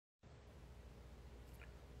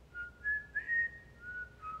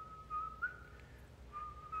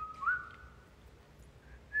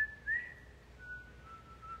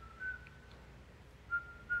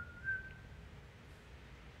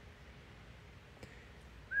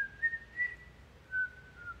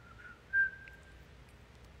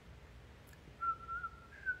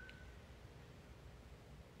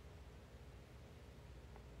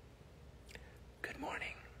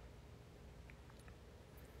morning.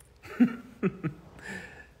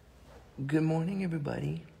 Good morning,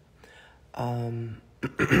 everybody.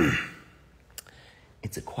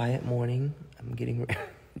 It's a quiet morning. I'm getting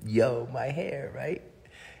my hair, right?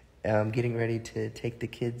 I'm getting ready to take the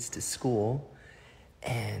kids to school,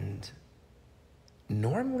 and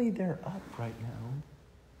normally they're up right now.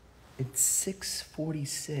 It's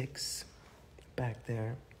 6:46 back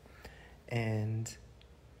there, and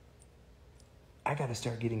I gotta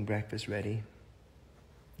start getting breakfast ready.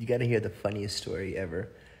 You gotta hear the funniest story ever.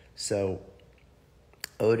 So,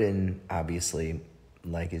 Odin, obviously,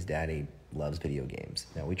 like his daddy, loves video games.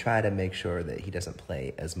 Now, we try to make sure that he doesn't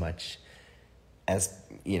play as much as,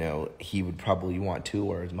 he would probably want to,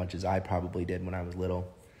 or as much as I probably did when I was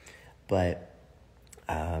little. But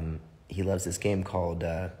he loves this game called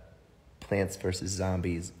Plants vs.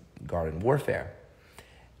 Zombies Garden Warfare.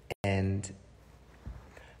 And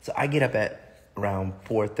so I get up at around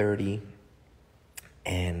 4:30,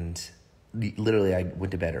 and literally I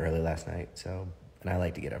went to bed early last night. And I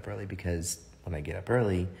like to get up early because when I get up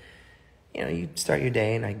early, you start your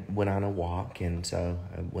day, and I went on a walk. And so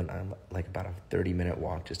I went on like about a 30-minute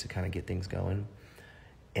walk just to kind of get things going.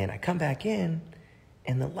 And I come back in,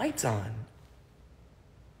 and the light's on.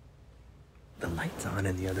 The light's on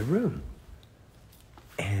in the other room.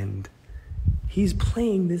 And he's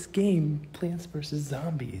playing this game, Plants vs.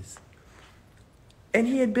 Zombies. And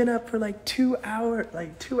he had been up for like 2 hours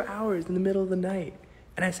in the middle of the night.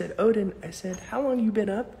 And I said, Odin, how long you been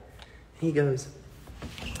up? And he goes,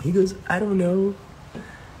 I don't know.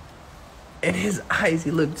 And his eyes,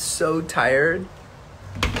 he looked so tired.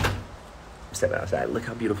 I'm stepping outside. Look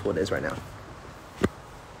how beautiful it is right now.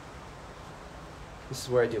 This is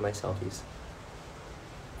where I do my selfies.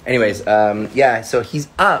 Anyways, so he's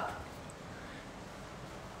up.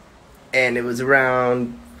 And it was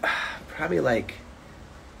around probably like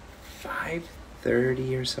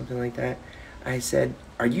 5:30 or something like that. I said,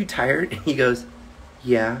 are you tired? And he goes,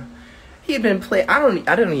 yeah. He had been playing, I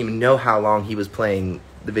don't even know how long he was playing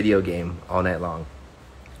the video game all night long.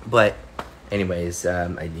 But anyways,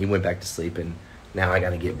 he went back to sleep, and now I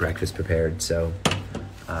got to get breakfast prepared. So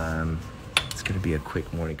it's going to be a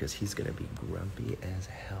quick morning because he's going to be grumpy as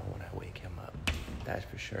hell when I wake him up. That's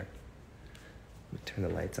for sure. Let me turn the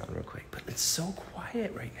lights on real quick. But it's so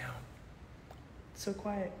quiet right now. It's so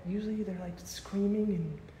quiet. Usually they're like screaming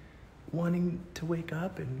and wanting to wake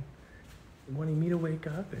up and wanting me to wake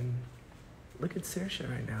up. And look at Saoirse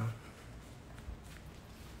right now.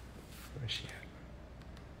 Where's she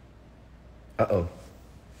at? Uh-oh.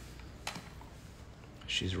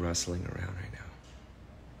 She's rustling around right now.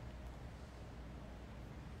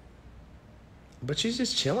 But she's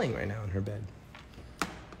just chilling right now in her bed.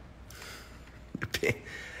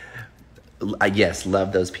 Yes,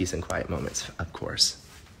 love those peace and quiet moments, of course.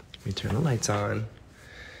 Let me turn the lights on.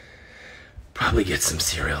 Probably get some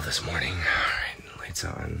cereal this morning. All right, lights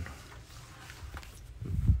on.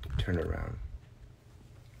 Turn it around.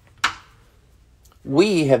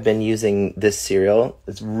 We have been using this cereal.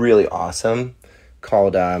 It's really awesome.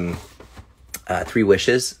 Called 3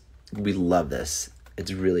 Wishes. We love this.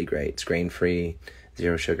 It's really great. It's grain-free,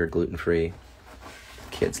 0 sugar, gluten-free.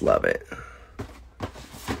 Kids love it.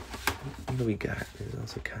 What do we got? There's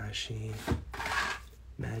also Kashi.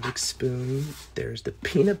 Magic Spoon. There's the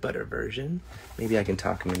peanut butter version. Maybe I can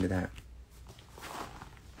talk him into that.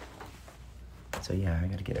 So yeah, I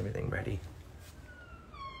gotta get everything ready.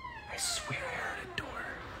 I swear I heard a door.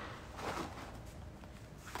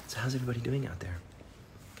 So how's everybody doing out there?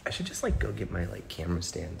 I should just go get my camera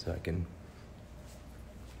stand so I can...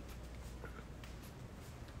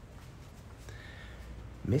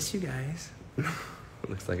 Miss you guys.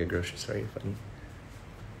 Looks like a grocery store. You're funny.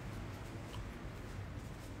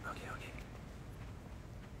 Okay.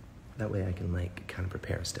 That way I can kind of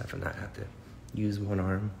prepare stuff and not have to use one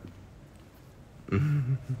arm.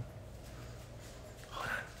 Hold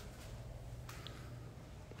on.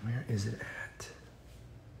 Where is it at?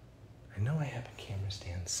 I know I have a camera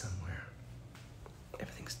stand somewhere.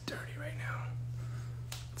 Everything's dirty right now.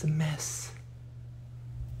 It's a mess.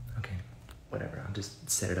 Okay, whatever. I'll just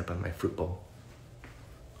set it up on my fruit bowl.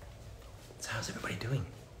 So how's everybody doing?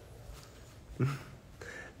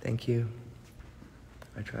 Thank you.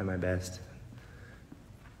 I try my best.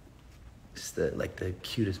 Just the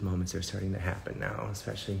cutest moments are starting to happen now,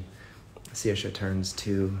 especially Saoirse turns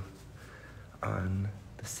 2 on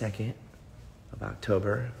the 2nd of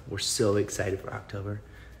October. We're so excited for October.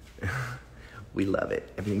 We love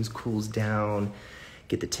it. Everything cools down.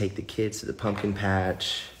 Get to take the kids to the pumpkin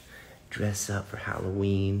patch, dress up for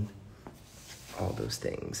Halloween, all those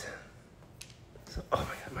things. So, oh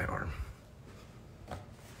my God, my arm.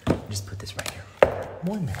 Just put this right here.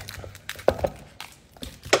 1 minute.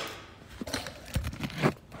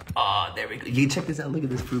 Oh, there we go. You check this out. Look at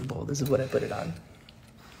this fruit bowl. This is what I put it on.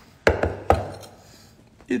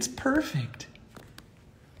 It's perfect.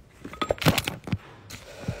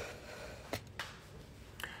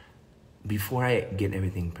 Before I get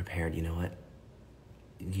everything prepared, you know what?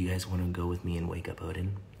 Do you guys want to go with me and wake up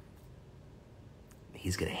Odin?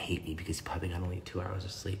 He's gonna hate me because he probably got only 2 hours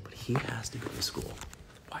of sleep, but he has to go to school.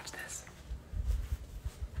 Watch this.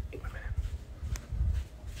 Wait a minute.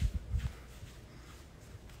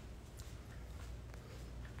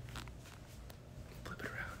 Flip it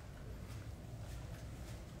around.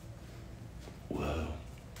 Whoa.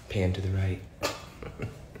 Pan to the right.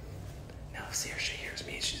 Now see her, she hears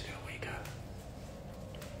me, she's gonna wake up.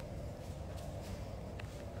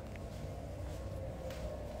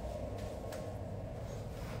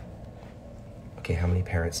 Okay, how many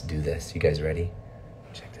parents do this? You guys ready?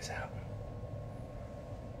 Check this out.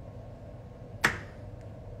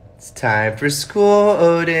 It's time for school,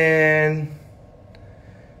 Odin.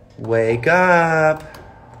 Wake up.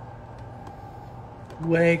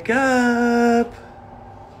 Wake up.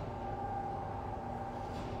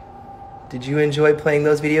 Did you enjoy playing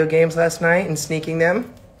those video games last night and sneaking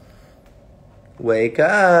them? Wake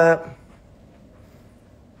up.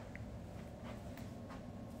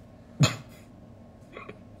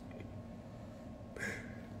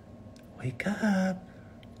 Wake up.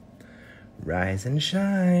 Rise and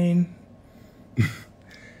shine.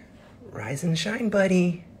 Rise and shine,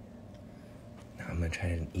 buddy. Now I'm gonna try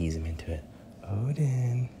to ease him into it.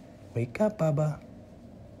 Odin, wake up, Bubba.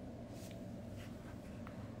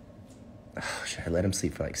 Oh, should I let him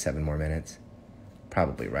sleep for like 7 more minutes?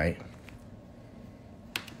 Probably, right?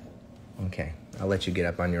 Okay, I'll let you get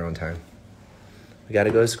up on your own time. We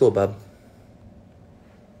gotta go to school, bub.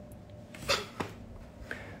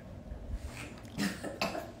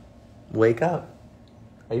 Wake up.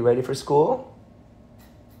 Are you ready for school?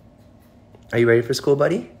 Are you ready for school,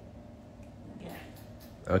 buddy? Yeah.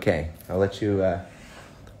 Okay, I'll let you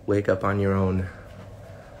wake up on your own.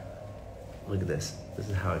 Look at this. This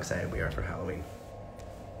is how excited we are for Halloween.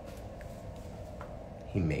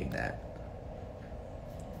 He made that.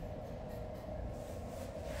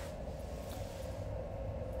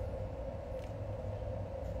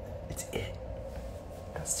 It's it.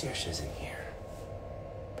 Now Saoirse's in here.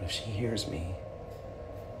 But if she hears me,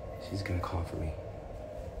 she's gonna call for me.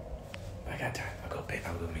 I got time. I'll go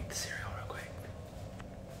make the cereal real quick.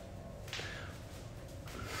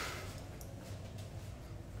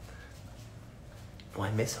 Well,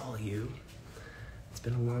 I miss all of you. It's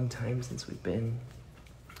been a long time since we've been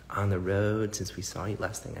on the road, since we saw you.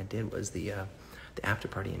 Last thing I did was the after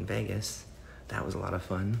party in Vegas. That was a lot of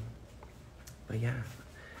fun. But yeah,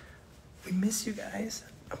 we miss you guys.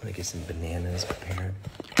 I'm gonna get some bananas prepared.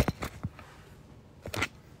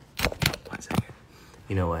 1 second.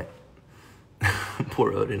 You know what?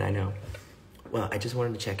 Poor Odin, I know. Well, I just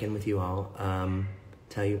wanted to check in with you all.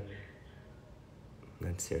 Tell you,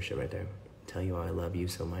 that's Saoirse right there. Tell you all I love you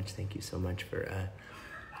so much. Thank you so much for,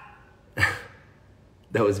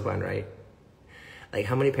 that was fun, right? Like,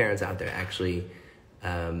 how many parents out there actually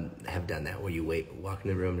have done that, where you walk in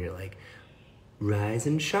the room and you're like, rise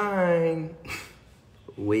and shine.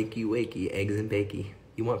 Wakey, wakey, eggs and bakey.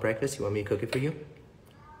 You want breakfast? You want me to cook it for you?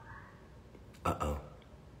 Uh-oh.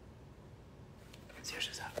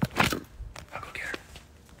 Saoirse's up. I'll go get her.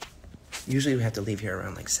 Usually we have to leave here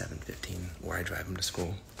around like 7:15, where I drive him to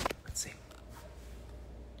school. Let's see.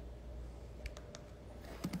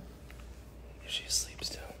 Is she asleep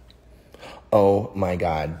still? Oh my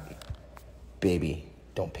God. Baby,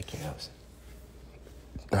 don't pick your nose.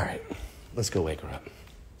 All right, let's go wake her up.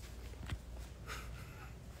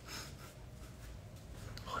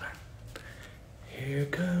 Here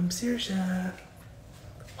comes Saoirse.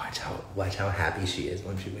 Watch how happy she is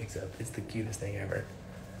when she wakes up. It's the cutest thing ever.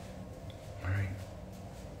 All right.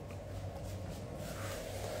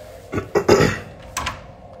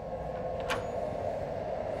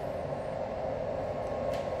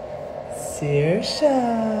 Saoirse.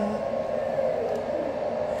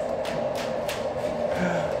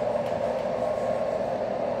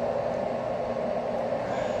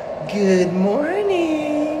 Good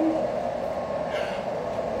morning.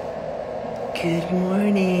 Good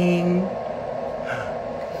morning.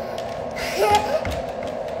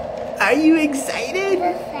 Are you excited?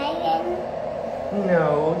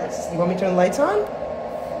 No. You want me to turn the lights on?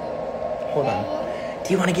 Hold on.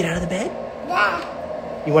 Do you want to get out of the bed? Yeah.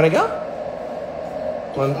 You want to go?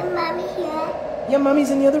 Is Mommy here? Yeah,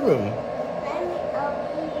 Mommy's in the other room. Mommy over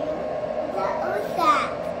here. Is that Elsa?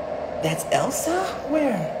 That's Elsa?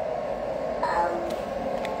 Where?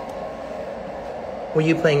 Were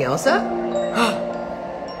you playing Elsa?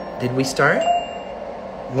 Did we start?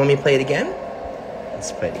 You want me to play it again?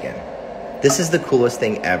 Let's play it again. This is the coolest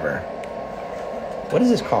thing ever. What is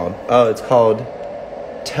this called? Oh, it's called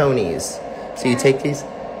Tony's. So you take these.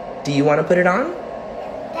 Do you want to put it on?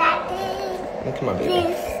 Daddy. Come on, baby.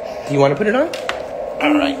 Please. Do you want to put it on?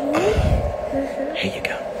 All right. Here you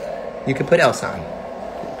go. You can put Elsa on.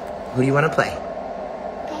 Who do you want to play?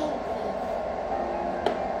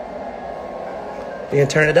 You're going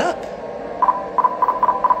to turn it up.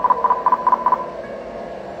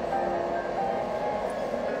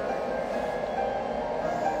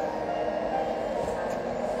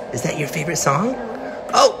 Is that your favorite song?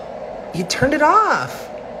 Oh, you turned it off.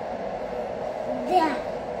 Yeah.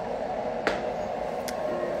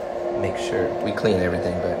 Make sure we clean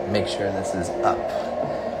everything, but make sure this is up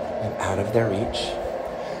and out of their reach.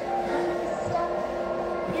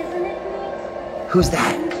 Who's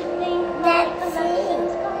that?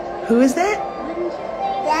 That's Who is that?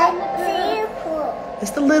 beautiful.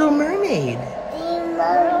 It's the Little Mermaid.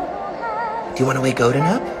 Do you want to wake Odin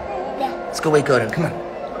up? Yeah. Let's go wake Odin. Come on.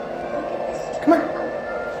 Come on.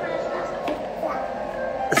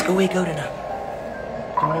 Let's go wake Odin up.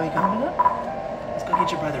 Do you want to wake Odin up? Let's go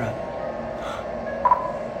get your brother up.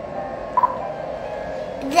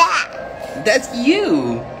 That. That's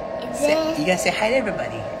you. That. You gotta say hi to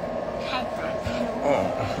everybody.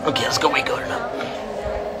 Oh. Okay, let's go wake Odin up.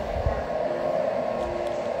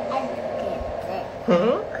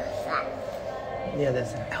 Huh? Yeah,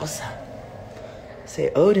 that's Elsa.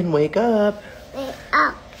 Say, Odin, wake up. Wake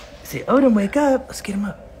up. Say, Odin, wake up. Let's get him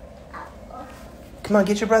up. Come on,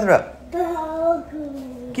 get your brother up.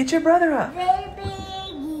 Get your brother up.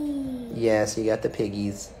 Baby. Yes, you got the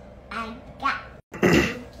piggies. I got.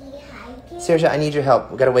 Sergio, I need your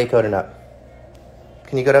help. We gotta wake Odin up.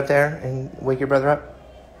 Can you go up there and wake your brother up?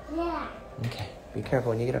 Yeah. Okay, be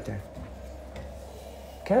careful when you get up there.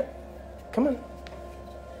 Okay, come on.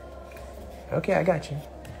 Okay, I got you.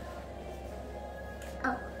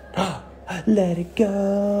 Oh. Let it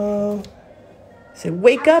go. Say,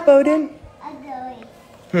 wake up, Odin.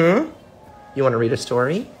 You want to read a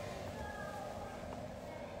story?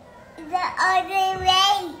 Is that Odin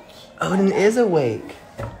awake? Odin is awake.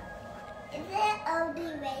 Is that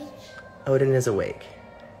Odin awake? Odin is awake.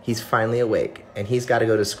 He's finally awake, and he's got to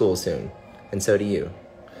go to school soon, and so do you.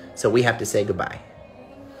 So we have to say goodbye.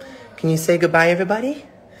 Can you say goodbye, everybody?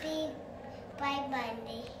 Bye,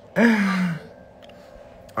 Bundy.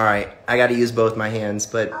 All right, I got to use both my hands,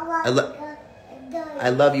 but I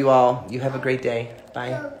love you all. You have a great day.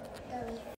 Bye.